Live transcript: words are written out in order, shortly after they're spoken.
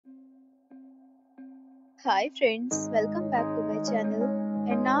Hi friends, welcome back to my channel,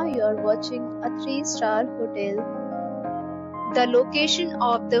 and now you are watching a 3-star hotel. The location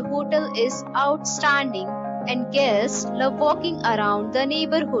of the hotel is outstanding and guests love walking around the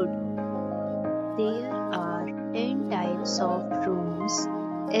neighborhood. There are 10 types of rooms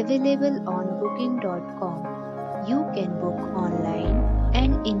available on booking.com. You can book online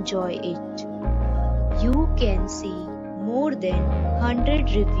and enjoy it. You can see more than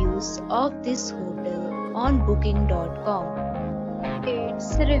 100 reviews of this hotel on booking.com.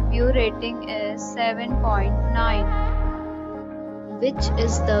 Its review rating is 7.9, which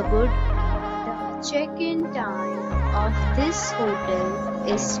is the good. The check-in time of this hotel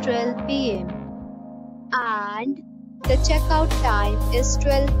is 12 p.m. and the checkout time is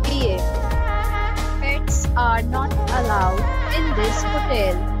 12 p.m. Pets are not allowed in this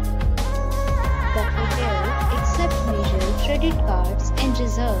hotel. The hotel accepts major credit cards and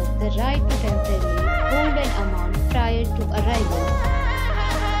reserves the right to temporarily hold an amount prior to arrival.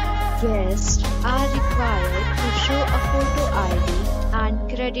 Guests are required to show a photo ID and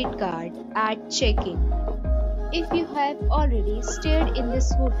credit card at check-in. If you have already stayed in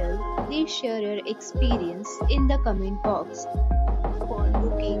this hotel, please share your experience in the comment box. For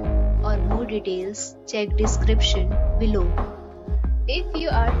booking or more details, check description below. If you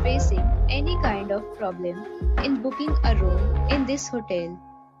are facing any kind of problem in booking a room in this hotel,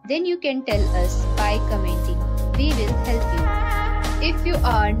 then you can tell us by commenting. We will help you. If you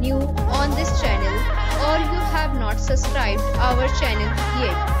are new on this channel or you have not subscribed our channel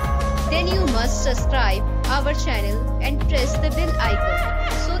yet, then you must subscribe our channel and press the bell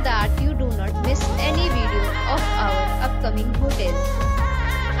icon so that you do not miss any video of our upcoming hotel.